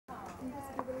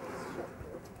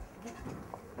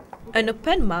An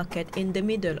open market in the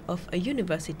middle of a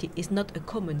university is not a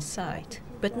common sight,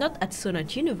 but not at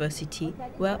Solent University,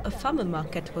 where a farmer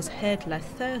market was held last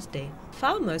Thursday.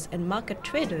 Farmers and market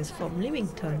traders from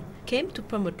Leamington came to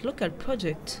promote local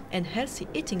products and healthy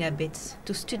eating habits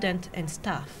to students and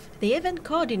staff. The event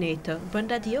coordinator,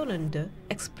 Brenda Diolander,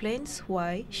 explains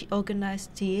why she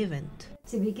organized the event.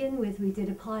 To begin with, we did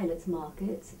a pilot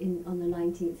market on the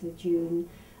 19th of June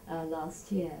last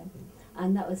year.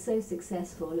 And that was so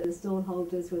successful. The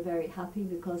stallholders were very happy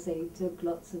because they took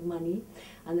lots of money,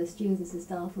 and the students and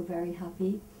staff were very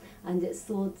happy. And it was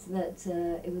thought that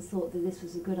this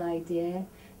was a good idea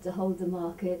to hold the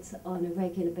market on a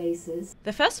regular basis.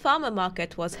 The first farmer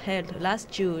market was held last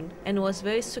June and was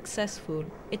very successful.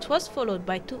 It was followed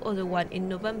by two other ones in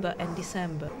November and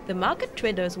December. The market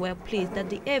traders were pleased that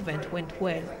the event went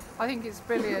well. I think it's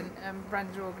brilliant,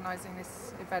 Brenda organising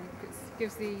this event. It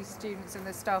gives the students and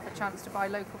the staff a chance to buy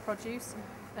local produce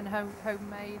and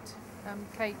homemade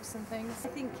cakes and things. I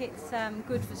think it's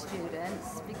good for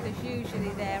students because usually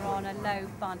they're on a low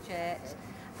budget,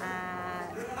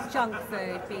 junk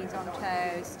food, beans on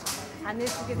toast, and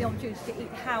this will give the opportunity to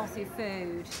eat healthy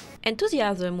food.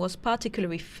 Enthusiasm was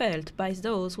particularly felt by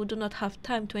those who do not have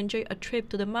time to enjoy a trip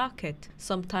to the market,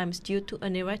 sometimes due to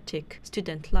an erratic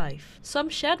student life. Some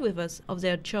shared with us of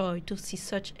their joy to see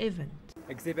such event.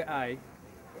 Exhibit A,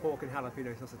 pork and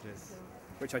jalapeno sausages,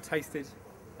 which I tasted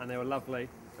and they were lovely,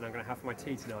 and I'm going to have for my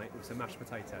tea tonight with some mashed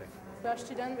potato. We are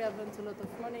students, we have learned a lot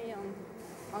of money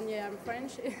on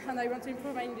French, and I want to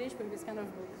improve my English with this kind of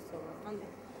book.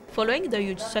 Following the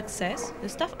huge success, the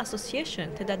staff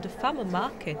association said that the farmer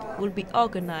market will be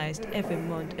organized every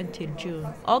month until June.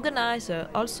 Organizers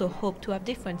also hope to have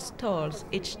different stalls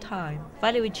each time.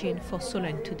 Valerie Jean for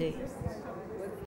Solent Today.